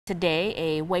Today,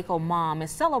 a Waco mom is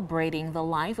celebrating the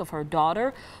life of her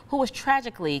daughter, who was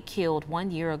tragically killed 1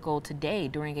 year ago today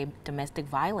during a domestic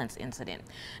violence incident.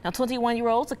 Now,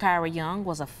 21-year-old Sakyra Young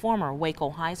was a former Waco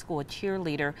High School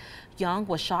cheerleader. Young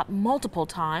was shot multiple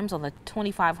times on the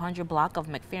 2500 block of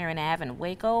McFerrin Ave in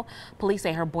Waco. Police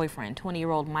say her boyfriend,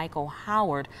 20-year-old Michael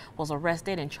Howard, was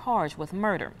arrested and charged with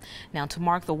murder. Now, to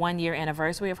mark the 1-year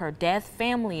anniversary of her death,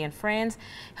 family and friends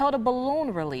held a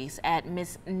balloon release at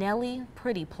Miss Nellie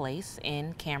Pretty Place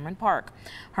in Cameron Park.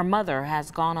 Her mother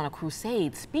has gone on a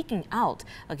crusade speaking out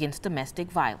against domestic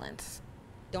violence.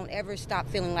 Don't ever stop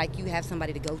feeling like you have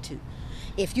somebody to go to.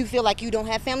 If you feel like you don't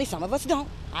have family, some of us don't.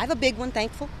 I have a big one,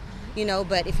 thankful. You know,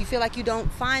 but if you feel like you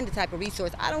don't find the type of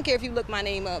resource, I don't care if you look my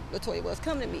name up, Latoya Wells,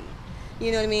 come to me.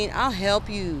 You know what I mean? I'll help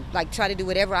you, like try to do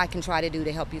whatever I can try to do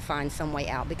to help you find some way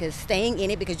out, because staying in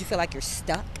it because you feel like you're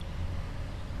stuck,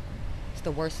 it's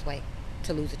the worst way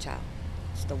to lose a child.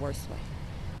 It's the worst way.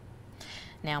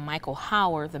 Now, Michael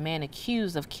Howard, the man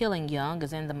accused of killing Young,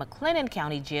 is in the McLennan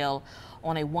County Jail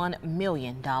on a $1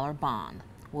 million bond.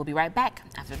 We'll be right back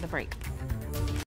after the break.